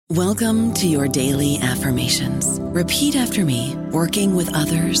Welcome to your daily affirmations. Repeat after me. Working with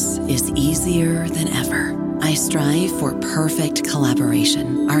others is easier than ever. I strive for perfect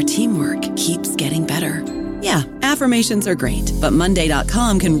collaboration. Our teamwork keeps getting better. Yeah, affirmations are great, but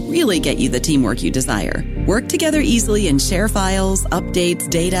Monday.com can really get you the teamwork you desire. Work together easily and share files, updates,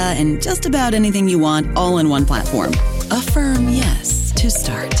 data, and just about anything you want all in one platform. Affirm yes to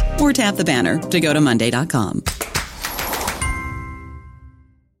start, or tap the banner to go to Monday.com.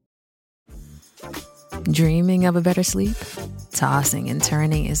 Dreaming of a better sleep? Tossing and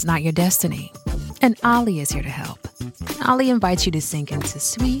turning is not your destiny. And Ollie is here to help. Ollie invites you to sink into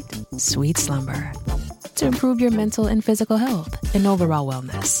sweet, sweet slumber to improve your mental and physical health and overall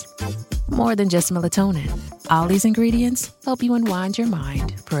wellness. More than just melatonin, Ollie's ingredients help you unwind your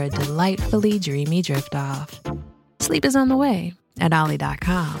mind for a delightfully dreamy drift off. Sleep is on the way at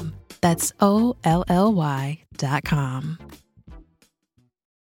Ollie.com. That's OLLY.com.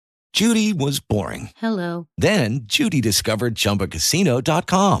 Judy was boring. Hello. Then Judy discovered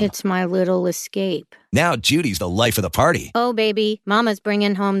ChumbaCasino.com. It's my little escape. Now Judy's the life of the party. Oh, baby, mama's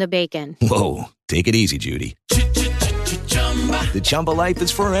bringing home the bacon. Whoa, take it easy, Judy. The Chumba life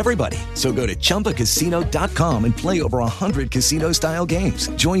is for everybody. So go to ChumbaCasino.com and play over 100 casino-style games.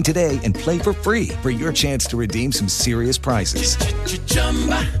 Join today and play for free for your chance to redeem some serious prizes.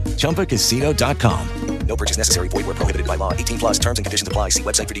 ChumbaCasino.com. No purchase necessary. Void where prohibited by law. 18 plus terms and conditions apply. See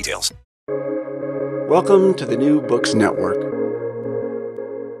website for details. Welcome to the New Books Network.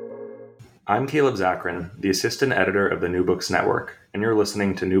 I'm Caleb Zachrin, the assistant editor of the New Books Network, and you're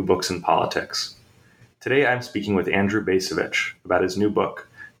listening to New Books in Politics. Today I'm speaking with Andrew Bacevich about his new book,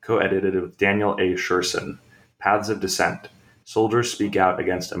 co-edited with Daniel A. Scherson, Paths of Dissent, Soldiers Speak Out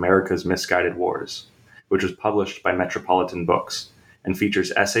Against America's Misguided Wars, which was published by Metropolitan Books and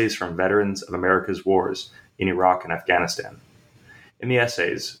features essays from veterans of America's wars in Iraq and Afghanistan. In the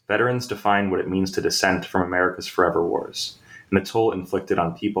essays, veterans define what it means to dissent from America's forever wars and the toll inflicted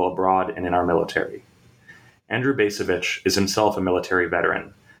on people abroad and in our military. Andrew Bacevich is himself a military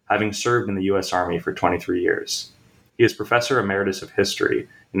veteran, having served in the U.S. Army for 23 years. He is Professor Emeritus of History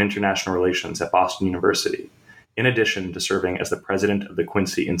and International Relations at Boston University, in addition to serving as the president of the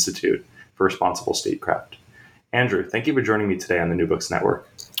Quincy Institute for Responsible Statecraft. Andrew, thank you for joining me today on the New Books Network.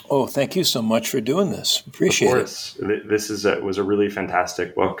 Oh, thank you so much for doing this. Appreciate it. Of course. This was a really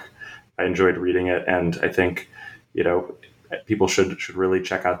fantastic book. I enjoyed reading it, and I think, people should really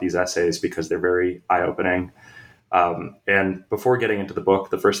check out these essays because they're very eye-opening. And before getting into the book,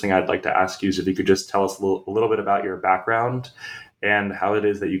 the first thing I'd like to ask you is if you could just tell us a little bit about your background and how it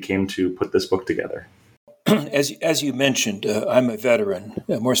is that you came to put this book together. As you mentioned, I'm a veteran.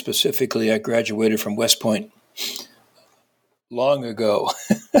 More specifically, I graduated from West Point long ago,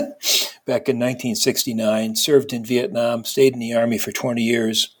 back in 1969, served in Vietnam, stayed in the Army for 20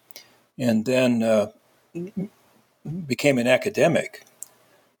 years, and then became an academic.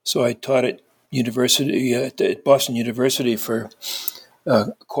 So I taught at Boston University for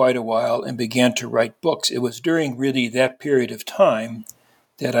quite a while and began to write books. It was during really that period of time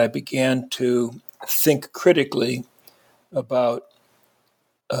that I began to think critically about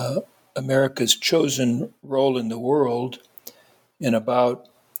America's chosen role in the world and about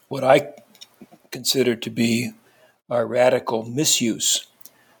what I consider to be our radical misuse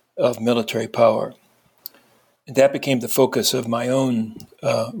of military power. And that became the focus of my own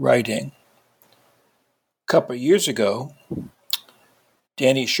writing. A couple of years ago,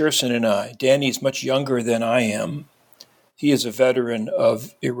 Danny Scherson and I, Danny's much younger than I am. He is a veteran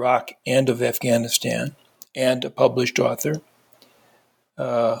of Iraq and of Afghanistan and a published author.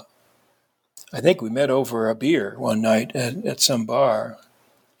 I think we met over a beer one night at some bar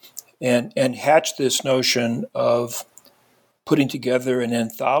and hatched this notion of putting together an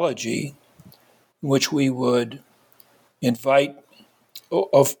anthology in which we would invite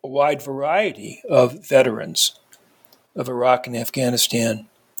a wide variety of veterans of Iraq and Afghanistan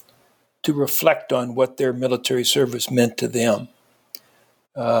to reflect on what their military service meant to them.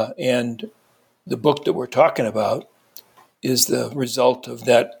 And the book that we're talking about is the result of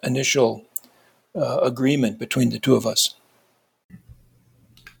that initial agreement between the two of us.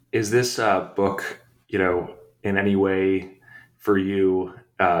 Is this book, in any way for you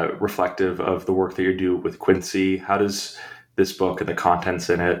reflective of the work that you do with Quincy? How does this book and the contents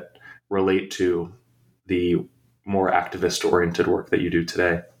in it relate to the more activist-oriented work that you do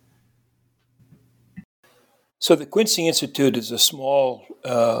today? So the Quincy Institute is a small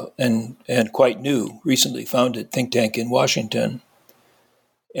and quite new, recently founded think tank in Washington.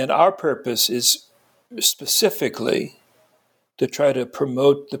 And our purpose is specifically to try to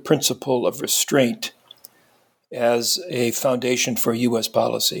promote the principle of restraint as a foundation for U.S.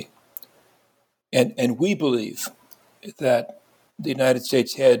 policy. And we believe that the United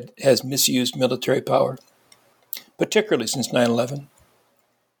States has misused military power, particularly since 9/11,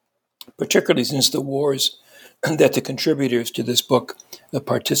 particularly since the wars that the contributors to this book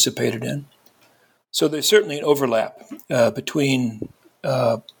participated in. So there's certainly an overlap between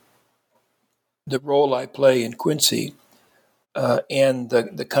the role I play in Quincy and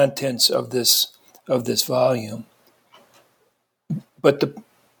the contents of this volume. But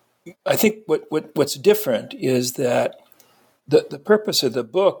I think what's different is that the purpose of the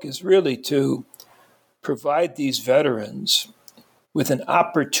book is really to provide these veterans with an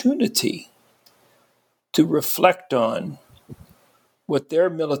opportunity to reflect on what their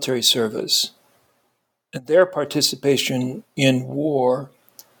military service and their participation in war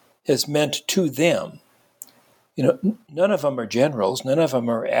has meant to them. You know, none of them are generals, none of them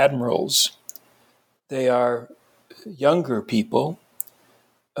are admirals. They are younger people,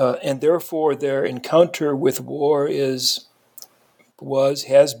 and therefore their encounter with war has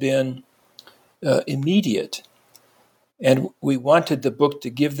been immediate. And we wanted the book to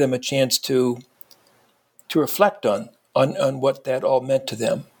give them a chance to reflect on what that all meant to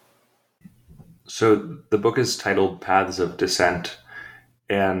them. So the book is titled Paths of Dissent,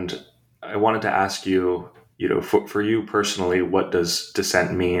 and I wanted to ask you, for you personally, what does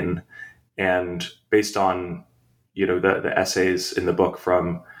dissent mean? And based on, the essays in the book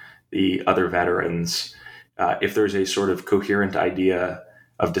from the other veterans, if there's a sort of coherent idea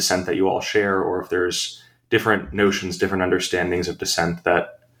of dissent that you all share, or if there's different notions, different understandings of dissent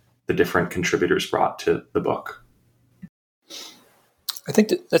that the different contributors brought to the book. I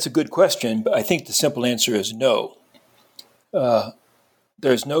think that's a good question, but I think the simple answer is no.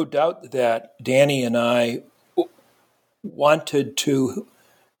 There's no doubt that Danny and I wanted to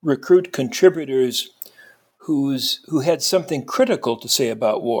recruit contributors who had something critical to say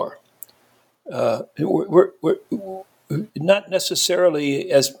about war. We're not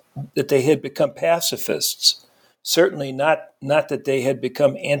necessarily as that they had become pacifists, certainly not that they had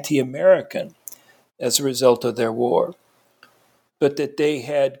become anti-American as a result of their war, but that they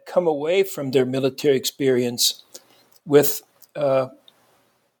had come away from their military experience with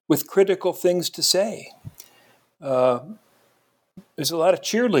critical things to say. There's a lot of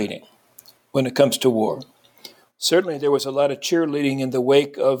cheerleading when it comes to war. Certainly there was a lot of cheerleading in the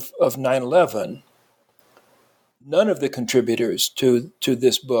wake of 9/11. None of the contributors to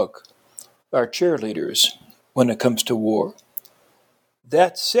this book are cheerleaders when it comes to war.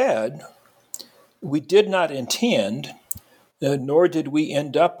 That said, we did not intend, nor did we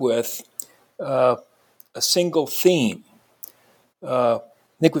end up with a single theme. I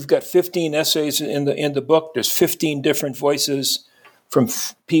think we've got 15 essays in the book. There's 15 different voices from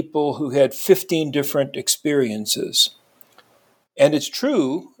people who had 15 different experiences. And it's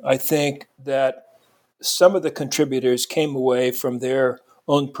true, I think, that some of the contributors came away from their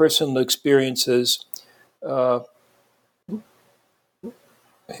own personal experiences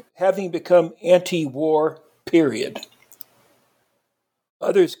having become anti-war, period.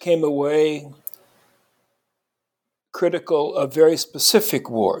 Others came away critical of very specific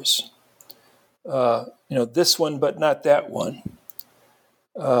wars. This one, but not that one.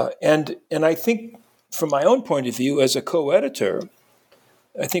 And I think, from my own point of view as a co-editor,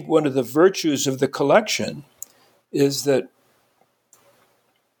 I think one of the virtues of the collection is that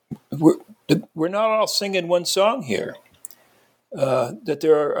we're not all singing one song here. That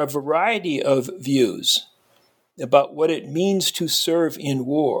there are a variety of views about what it means to serve in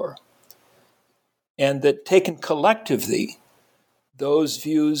war, and that taken collectively, those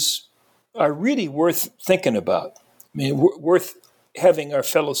views are really worth thinking about. I mean, worth having our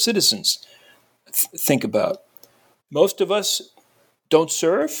fellow citizens think about. Most of us don't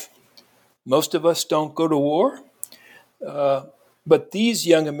serve. Most of us don't go to war. But these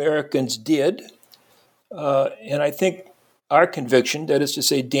young Americans did. And I think our conviction, that is to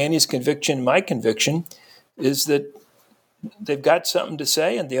say Danny's conviction, my conviction, is that they've got something to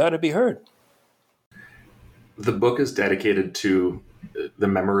say and they ought to be heard. The book is dedicated to the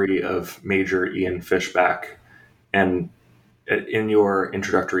memory of Major Ian Fishback. And in your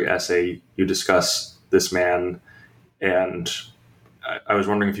introductory essay, you discuss this man. And I was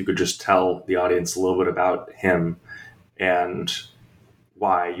wondering if you could just tell the audience a little bit about him and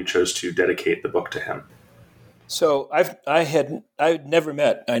why you chose to dedicate the book to him. So I never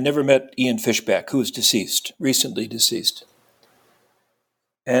met Ian Fishback, who is deceased, recently deceased.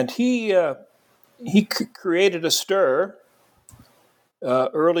 And he created a stir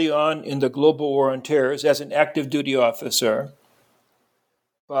early on in the global war on terror as an active duty officer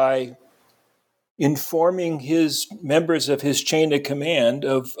by informing his members of his chain of command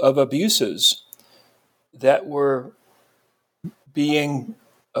of abuses that were being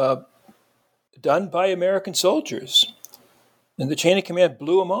done by American soldiers. And the chain of command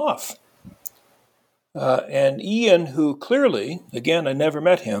blew him off. And Ian, who clearly, again, I never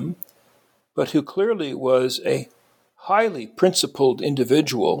met him, but who clearly was a highly principled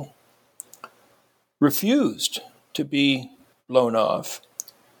individual, refused to be blown off.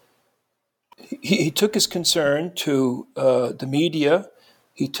 He took his concern to the media.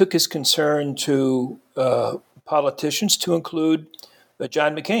 He took his concern to politicians, to include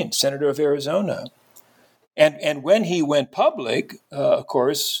John McCain, Senator of Arizona. And when he went public, of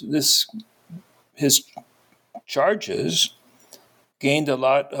course, his charges gained a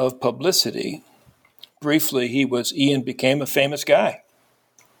lot of publicity. Briefly, Ian became a famous guy.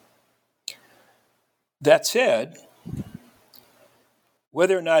 That said,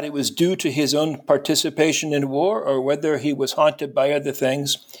 whether or not it was due to his own participation in war or whether he was haunted by other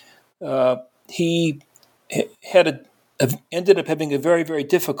things, he ended up having a very, very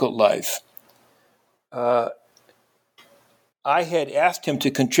difficult life. I had asked him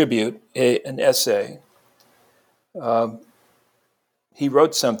to contribute an essay. He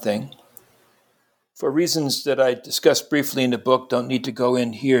wrote something. For reasons that I discussed briefly in the book, don't need to go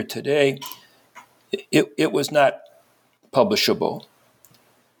in here today, it was not publishable.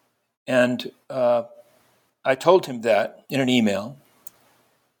 And I told him that in an email.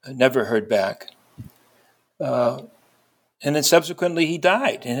 I never heard back. And then subsequently he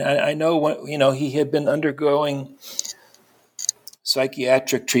died. And I know, he had been undergoing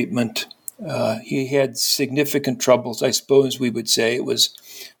psychiatric treatment. He had significant troubles, I suppose we would say. It was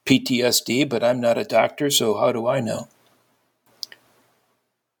PTSD, but I'm not a doctor, so how do I know?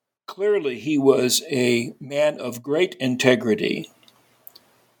 Clearly, he was a man of great integrity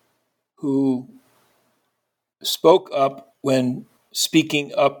who spoke up when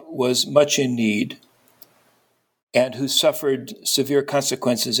speaking up was much in need and who suffered severe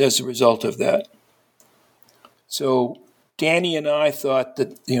consequences as a result of that. So Danny and I thought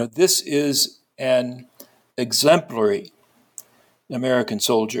that, this is an exemplary American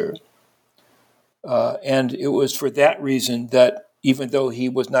soldier. And it was for that reason that even though he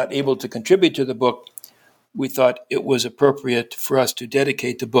was not able to contribute to the book, we thought it was appropriate for us to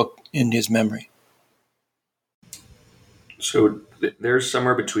dedicate the book in his memory. So there's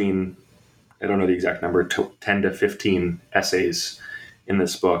somewhere between, I don't know the exact number, 10 to 15 essays in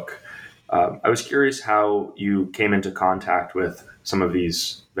this book. I was curious how you came into contact with some of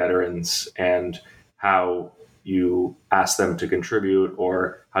these veterans and how you asked them to contribute,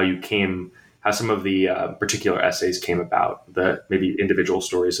 or how some of the particular essays came about, the maybe individual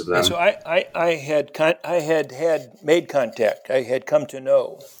stories of them. So I had made contact. I had come to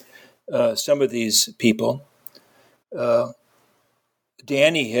know some of these people.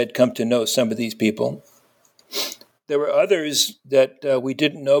 Danny had come to know some of these people. There were others that we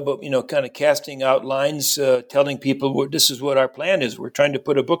didn't know, but, kind of casting out lines, telling people, well, this is what our plan is. We're trying to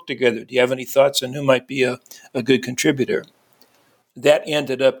put a book together. Do you have any thoughts on who might be a good contributor? That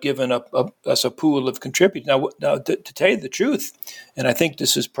ended up giving us a pool of contributors. Now, to tell you the truth, and I think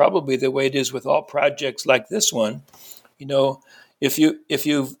this is probably the way it is with all projects like this one, if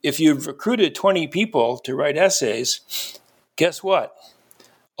you've recruited 20 people to write essays, guess what?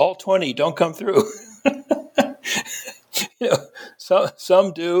 All 20 don't come through.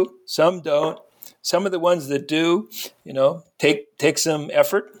 Some do, some don't. Some of the ones that do, take some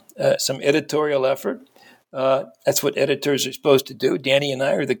effort, some editorial effort. That's what editors are supposed to do. Danny and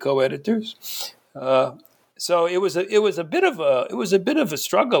I are the co-editors. So it was a bit of a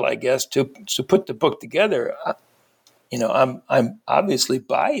struggle, I guess, to put the book together. I'm obviously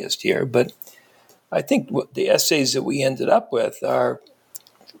biased here, but I think the essays that we ended up with are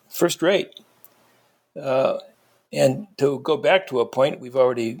first rate. And to go back to a point we've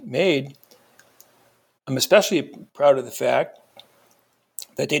already made, I'm especially proud of the fact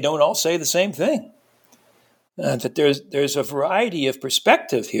that they don't all say the same thing. That there's a variety of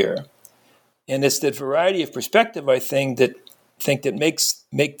perspective here, and it's that variety of perspective I think that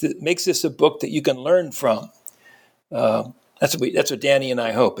makes this a book that you can learn from. That's what Danny and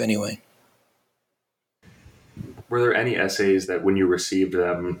I hope, anyway. Were there any essays that when you received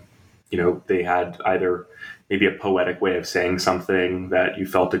them, they had either maybe a poetic way of saying something that you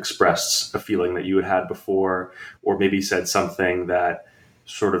felt expressed a feeling that you had before, or maybe said something that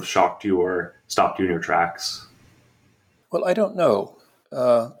sort of shocked you or stopped you in your tracks? Well, I don't know.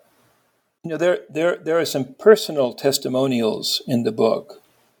 There are some personal testimonials in the book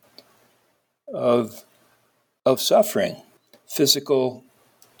of suffering, physical,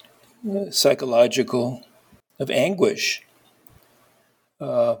 psychological, of anguish.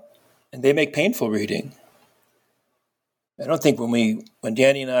 And they make painful reading. I don't think when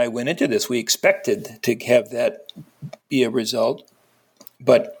Danny and I went into this, we expected to have that be a result,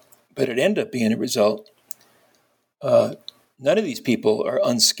 but it ended up being a result. None of these people are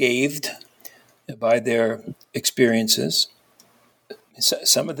unscathed by their experiences.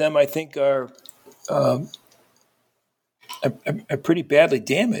 Some of them, I think, are pretty badly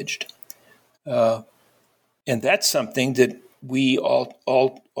damaged, and that's something that we all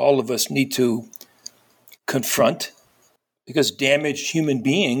of us need to confront, because damaged human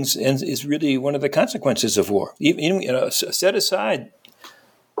beings is really one of the consequences of war. Even set aside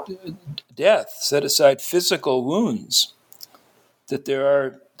death, set aside physical wounds, that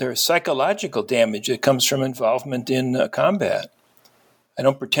there are psychological damage that comes from involvement in combat. I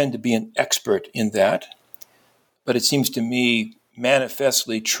don't pretend to be an expert in that, but it seems to me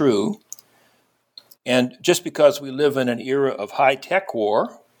manifestly true. And just because we live in an era of high-tech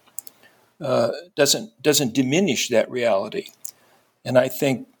war doesn't diminish that reality. And I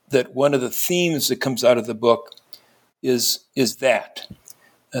think that one of the themes that comes out of the book is that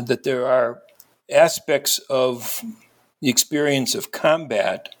there are aspects of the experience of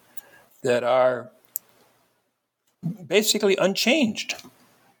combat that are basically unchanged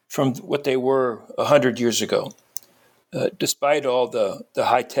from what they were 100 years ago, despite all the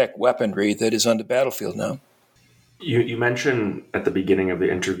high-tech weaponry that is on the battlefield now. You mentioned at the beginning of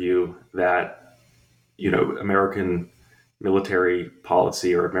the interview that, American military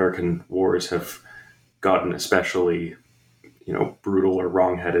policy or American wars have gotten especially, brutal or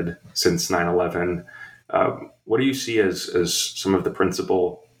wrong-headed since 9/11. What do you see as some of the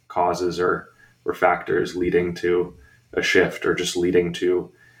principal causes or factors leading to a shift, or just leading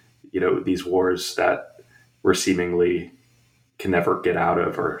to, these wars that we're seemingly can never get out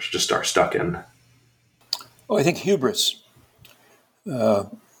of or just are stuck in? Oh, I think hubris.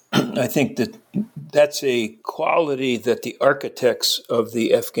 I think that's a quality that the architects of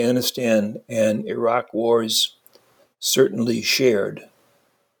the Afghanistan and Iraq wars certainly shared.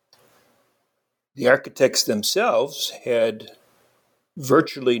 The architects themselves had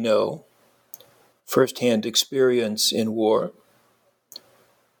virtually no firsthand experience in war,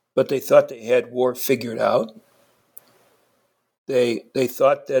 but they thought they had war figured out. They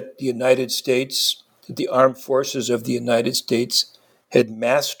thought that the armed forces of the United States had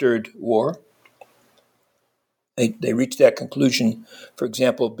mastered war. They reached that conclusion, for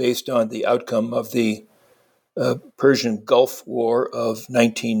example, based on the outcome of the Persian Gulf War of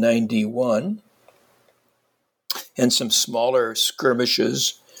 1991 and some smaller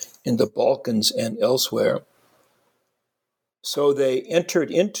skirmishes in the Balkans and elsewhere. So they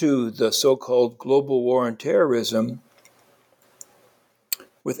entered into the so-called global war on terrorism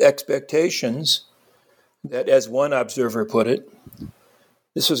with expectations that, as one observer put it,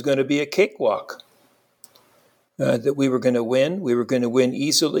 this was going to be a cakewalk, that we were going to win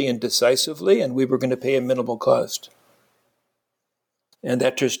easily and decisively, and we were going to pay a minimal cost. And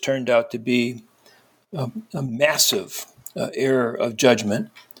that just turned out to be a massive error of judgment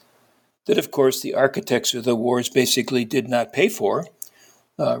that, of course, the architects of the wars basically did not pay for.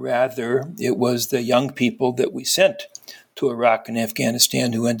 Rather, it was the young people that we sent to Iraq and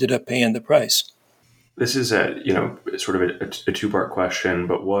Afghanistan who ended up paying the price. This is sort of a two-part question,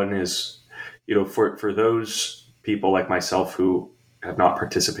 but one is, for those people like myself who have not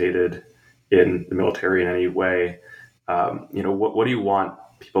participated in the military in any way, what do you want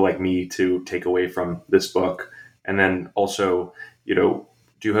people like me to take away from this book? And then also, do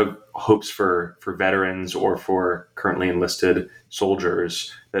you have hopes for veterans or for currently enlisted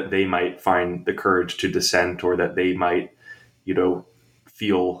soldiers that they might find the courage to dissent, or that they might,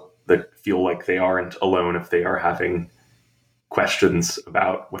 feel like they aren't alone if they are having questions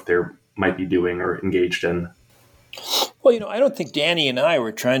about what they might be doing or engaged in? Well, I don't think Danny and I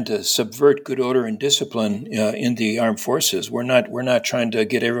were trying to subvert good order and discipline in the armed forces. We're not trying to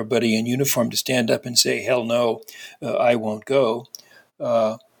get everybody in uniform to stand up and say, "Hell no, I won't go."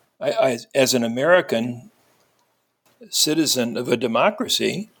 I, as an American citizen of a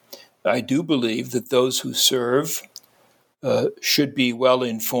democracy, I do believe that those who serve should be well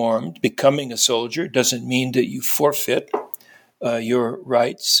informed. Becoming a soldier doesn't mean that you forfeit your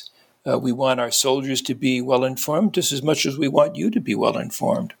rights. We want our soldiers to be well informed just as much as we want you to be well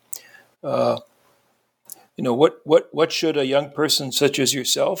informed. What should a young person such as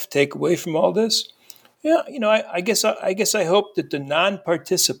yourself take away from all this? Yeah, I guess I hope that the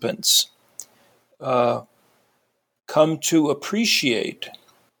non-participants come to appreciate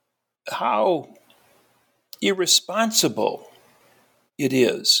how irresponsible it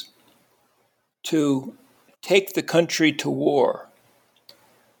is to take the country to war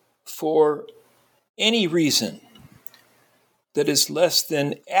for any reason that is less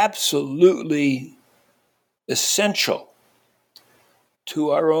than absolutely essential to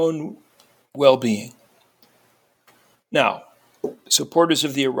our own well-being. Now, supporters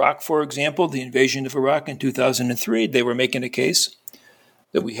of the Iraq, for example, the invasion of Iraq in 2003, they were making a case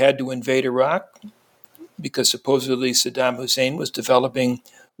that we had to invade Iraq because supposedly Saddam Hussein was developing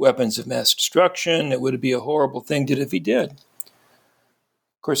weapons of mass destruction. It would be a horrible thing if he did.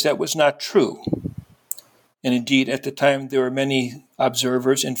 Of course, that was not true. And indeed, at the time, there were many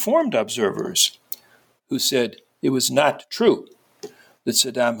observers, informed observers, who said it was not true that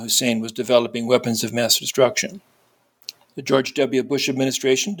Saddam Hussein was developing weapons of mass destruction. The George W. Bush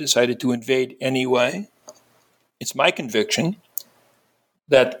administration decided to invade anyway. It's my conviction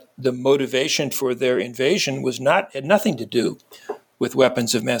that the motivation for their invasion had nothing to do with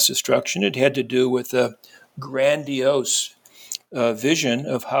weapons of mass destruction. It had to do with a grandiose vision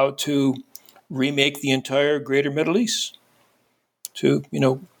of how to remake the entire greater Middle East, to,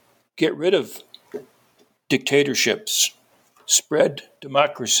 get rid of dictatorships, spread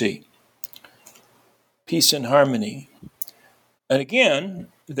democracy, peace and harmony. And again,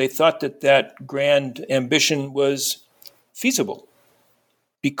 they thought that grand ambition was feasible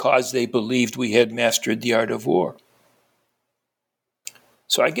because they believed we had mastered the art of war.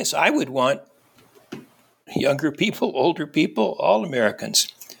 So I guess I would want younger people, older people, all Americans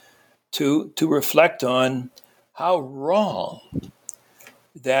to reflect on how wrong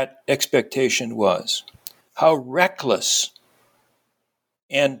that expectation was, how reckless.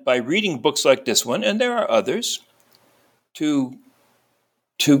 And by reading books like this one, and there are others, to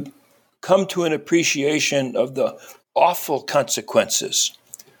come to an appreciation of the awful consequences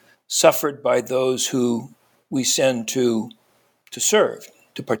suffered by those who we send to serve,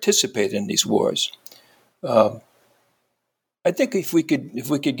 to participate in these wars. I think if we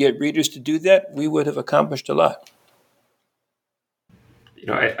could get readers to do that, we would have accomplished a lot.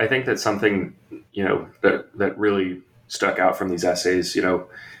 I think that's something, that really stuck out from these essays.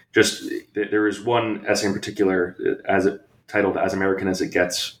 Just there is one essay in particular, titled "As American as It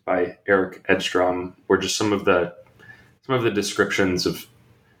Gets" by Eric Edstrom, where just some of the descriptions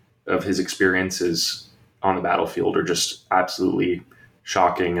of his experiences on the battlefield are just absolutely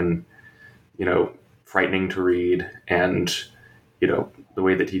shocking and, frightening to read. And, the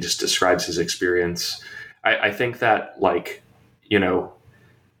way that he just describes his experience, I think that,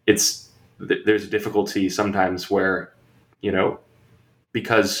 there's a difficulty sometimes where,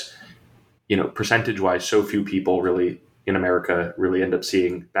 because, percentage-wise, so few people really in America really end up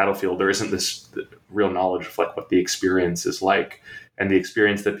seeing battlefield, there isn't this real knowledge of what the experience is like. And the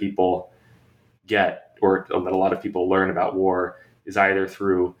experience that people get, or that a lot of people learn about war, is either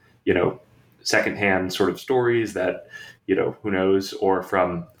through, secondhand sort of stories that, who knows, or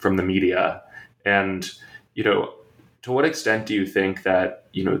from the media. And, to what extent do you think that,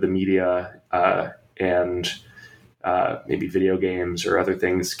 the media and maybe video games or other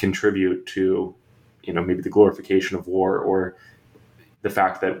things contribute to, maybe the glorification of war, or the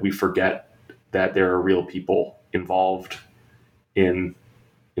fact that we forget that there are real people involved in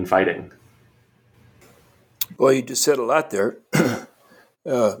fighting? Well, you just said a lot there.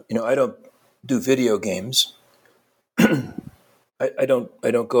 I don't do video games. I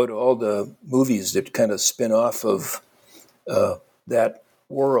don't go to all the movies that kind of spin off of that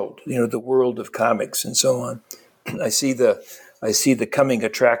world, the world of comics and so on. I see the coming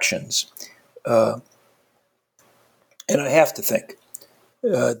attractions, and I have to think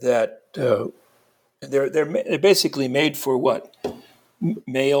that they're basically made for what?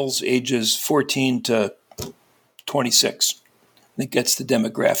 Males ages 14 to 26. I think that's the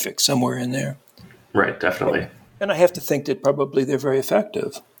demographic, somewhere in there. Right, definitely. And I have to think that probably they're very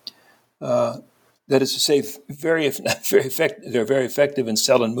effective. That is to say, very effective. They're very effective in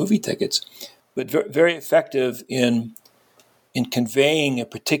selling movie tickets, but very effective in conveying a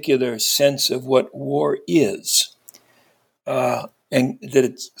particular sense of what war is, and that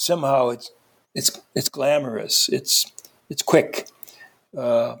it's somehow it's glamorous, it's quick,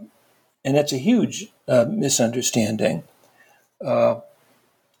 and that's a huge misunderstanding. I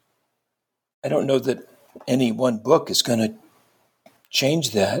don't know that any one book is going to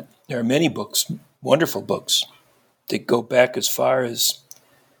change that. There are many books, wonderful books, that go back as far as,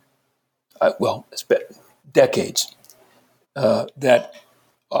 decades, that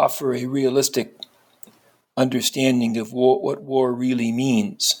offer a realistic understanding of what war really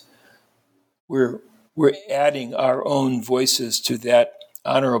means. We're adding our own voices to that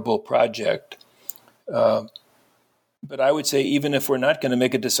honorable project. But But I would say, even if we're not going to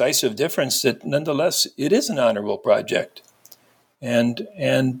make a decisive difference, that nonetheless it is an honorable project, and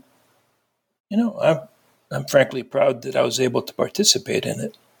I'm frankly proud that I was able to participate in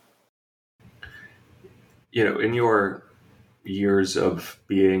it. In your years of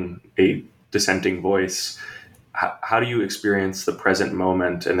being a dissenting voice, how do you experience the present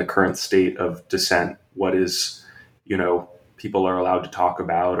moment and the current state of dissent? What is, people are allowed to talk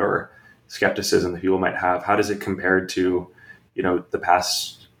about, or skepticism that people might have? How does it compare to, the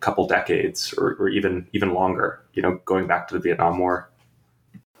past couple decades, or even longer, going back to the Vietnam War?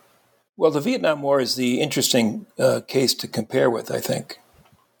 Well, the Vietnam War is the interesting case to compare with, I think,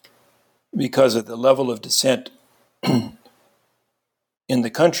 because of the level of dissent in the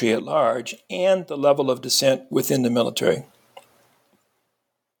country at large and the level of dissent within the military.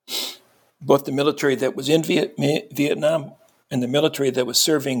 Both the military that was in Vietnam and the military that was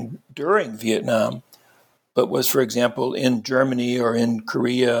serving during Vietnam, but was, for example, in Germany or in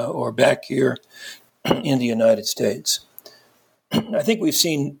Korea or back here in the United States. I think we've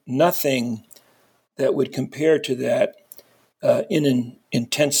seen nothing that would compare to that in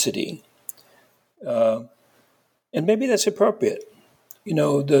intensity. And maybe that's appropriate.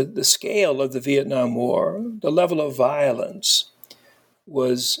 The scale of the Vietnam War, the level of violence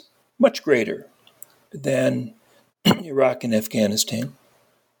was much greater than Iraq and Afghanistan.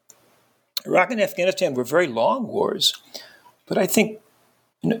 Iraq and Afghanistan were very long wars, but I think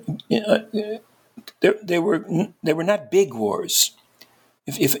they were not big wars.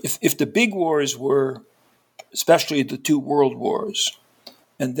 If the big wars were, especially the two world wars,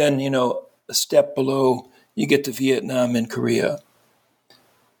 and then a step below you get to Vietnam and Korea,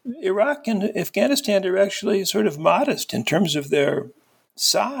 Iraq and Afghanistan are actually sort of modest in terms of their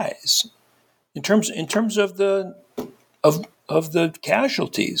size, in terms of the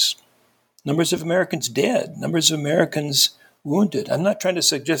casualties, numbers of Americans dead, numbers of Americans wounded. I'm not trying to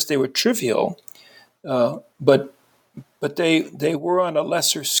suggest they were trivial, but they were on a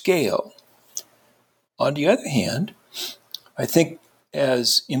lesser scale. On the other hand, I think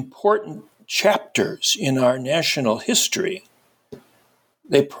as important chapters in our national history,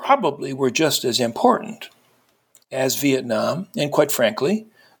 they probably were just as important as Vietnam, and quite frankly,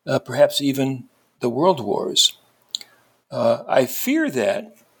 perhaps even the world wars. I fear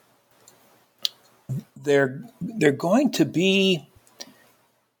that they're going to be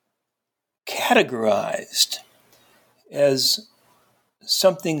categorized as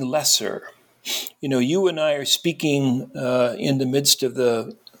something lesser. You and I are speaking in the midst of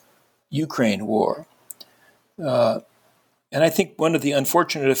the Ukraine war. And I think one of the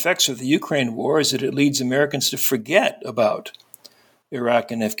unfortunate effects of the Ukraine war is that it leads Americans to forget about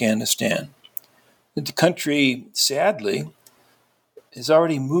Iraq and Afghanistan. The country, sadly, has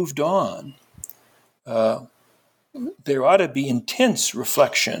already moved on. There ought to be intense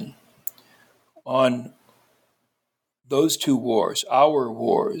reflection on those two wars, our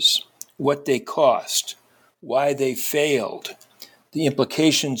wars, what they cost, why they failed, the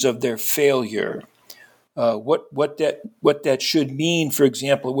implications of their failure, what that should mean, for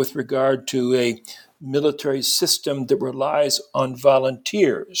example, with regard to a military system that relies on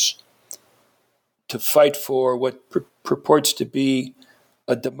volunteers to fight for what purports to be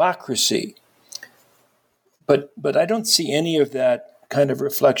a democracy. But I don't see any of that kind of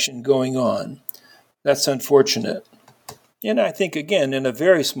reflection going on. That's unfortunate. And I think, again, in a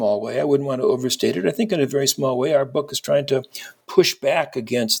very small way, I wouldn't want to overstate it, I think in a very small way, our book is trying to push back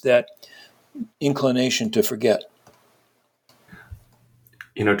against that inclination to forget.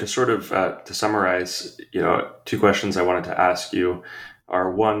 To sort of to summarize, two questions I wanted to ask you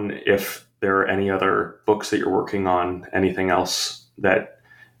are, one, if there are any other books that you're working on, anything else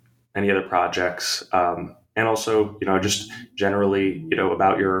any other projects, and also, just generally,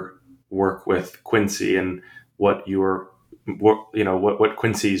 about your work with Quincy and what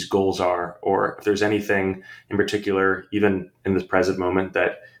Quincy's goals are, or if there's anything in particular, even in this present moment,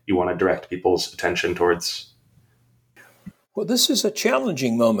 that you want to direct people's attention towards. Well, this is a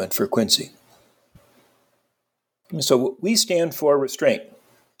challenging moment for Quincy. So we stand for restraint.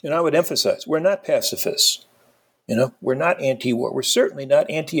 And I would emphasize, we're not pacifists. We're not anti-war. We're certainly not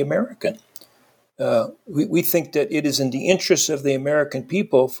anti-American. We think that it is in the interests of the American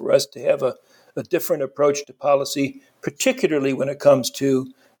people for us to have a different approach to policy, particularly when it comes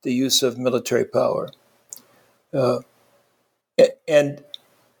to the use of military power. And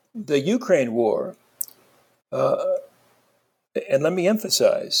the Ukraine war, and let me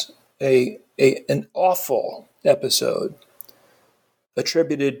emphasize, an awful episode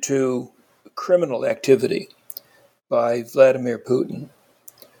attributed to criminal activity by Vladimir Putin,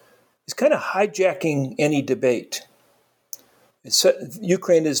 is kind of hijacking any debate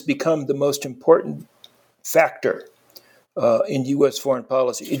Ukraine has become the most important factor in U.S. foreign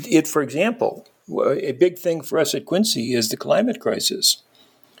policy. For example, a big thing for us at Quincy is the climate crisis.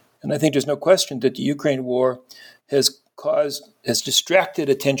 And I think there's no question that the Ukraine war has distracted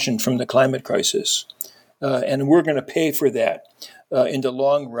attention from the climate crisis. And we're going to pay for that in the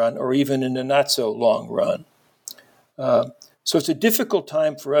long run, or even in the not so long run. So it's a difficult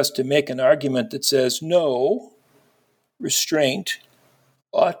time for us to make an argument that says, no, restraint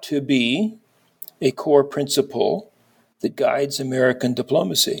ought to be a core principle that guides American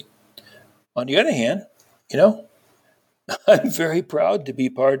diplomacy. On the other hand, I'm very proud to be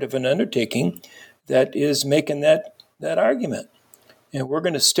part of an undertaking that is making that argument. And we're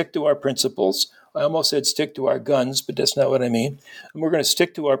going to stick to our principles. I almost said stick to our guns, but that's not what I mean. And we're going to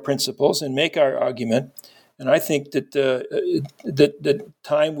stick to our principles and make our argument. And I think that that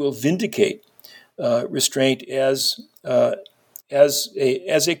time will vindicate restraint as a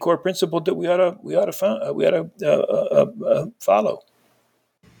core principle that we ought to follow.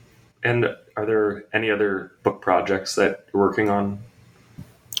 And are there any other book projects that you're working on?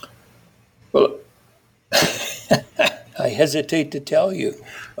 Well, I hesitate to tell you.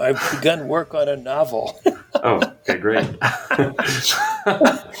 I've begun work on a novel. Oh, okay, great.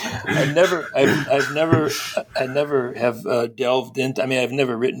 I never have delved into. I mean, I've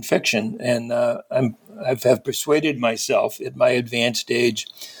never written fiction, and I have persuaded myself at my advanced age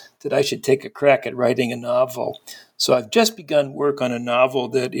that I should take a crack at writing a novel. So I've just begun work on a novel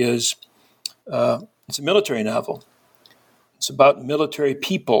that is, it's a military novel. It's about military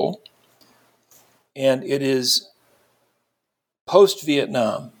people, and it is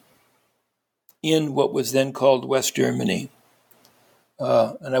post-Vietnam in what was then called West Germany.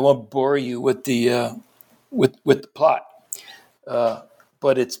 And I won't bore you with the plot,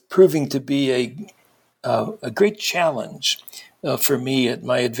 but it's proving to be a great challenge for me at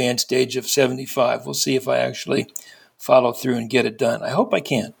my advanced age of 75. We'll see if I actually follow through and get it done. I hope I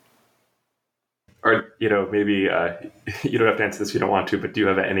can. Or, maybe you don't have to answer this if you don't want to, but do you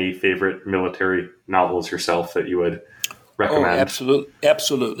have any favorite military novels yourself that you would recommend? Oh,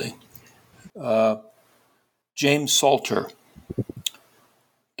 absolutely. James Salter,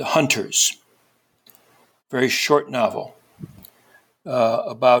 The Hunters, very short novel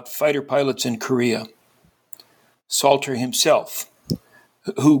about fighter pilots in Korea. Salter himself,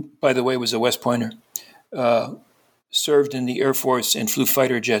 who, by the way, was a West Pointer, served in the Air Force and flew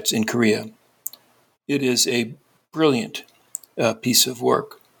fighter jets in Korea. It is a brilliant piece of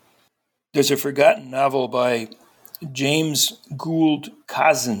work. There's a forgotten novel by James Gould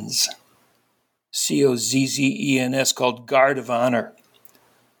Cozzens, Cozzens, called Guard of Honor,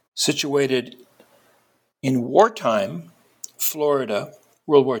 situated in wartime Florida,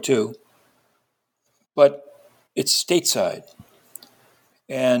 World War II, but it's stateside.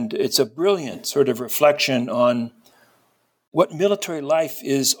 And it's a brilliant sort of reflection on what military life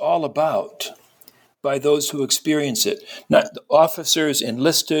is all about by those who experience it. Not the officers,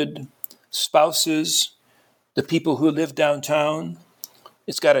 enlisted, spouses, the people who live downtown.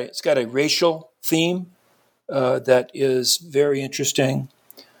 It's got a racial theme that is very interesting.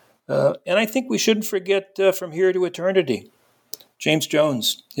 And I think we shouldn't forget From Here to Eternity. James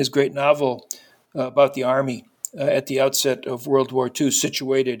Jones, his great novel about the Army at the outset of World War II,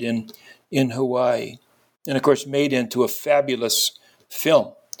 situated in Hawaii. And, of course, made into a fabulous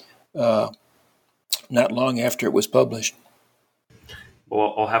film not long after it was published.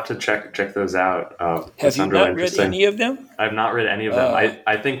 Well, I'll have to check those out. Have you not read any of them? I've not read any of them.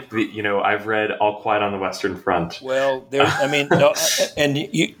 I think I've read All Quiet on the Western Front. Well, and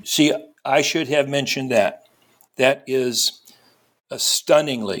you see, I should have mentioned that. That is a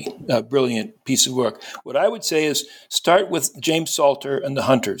stunningly brilliant piece of work. What I would say is start with James Salter and The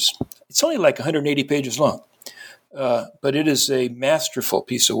Hunters. It's only like 180 pages long, but it is a masterful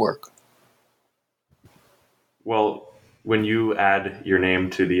piece of work. Well, when you add your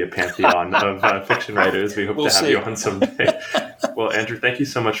name to the pantheon of fiction writers, we hope to have you on someday. Well, Andrew, thank you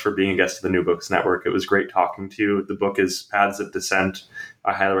so much for being a guest of the New Books Network. It was great talking to you. The book is Paths of Dissent.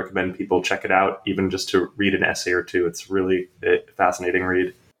 I highly recommend people check it out, even just to read an essay or two. It's really a fascinating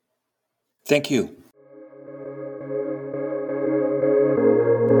read. Thank you.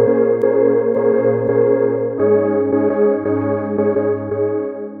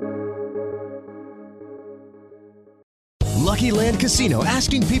 Lucky Land Casino,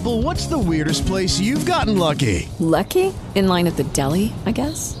 asking people, what's the weirdest place you've gotten lucky? Lucky? In line at the deli, I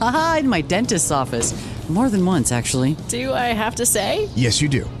guess? Aha, in my dentist's office. More than once, actually. Do I have to say? Yes, you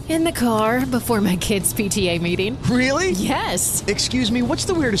do. In the car before my kids' PTA meeting. Really? Yes. Excuse me, what's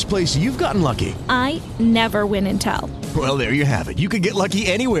the weirdest place you've gotten lucky? I never win and tell. Well, there you have it. You can get lucky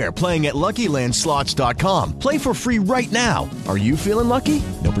anywhere, playing at LuckyLandSlots.com. Play for free right now. Are you feeling lucky?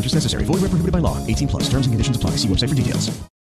 No purchase necessary. Void where prohibited by law. 18+. Terms and conditions apply. See website for details.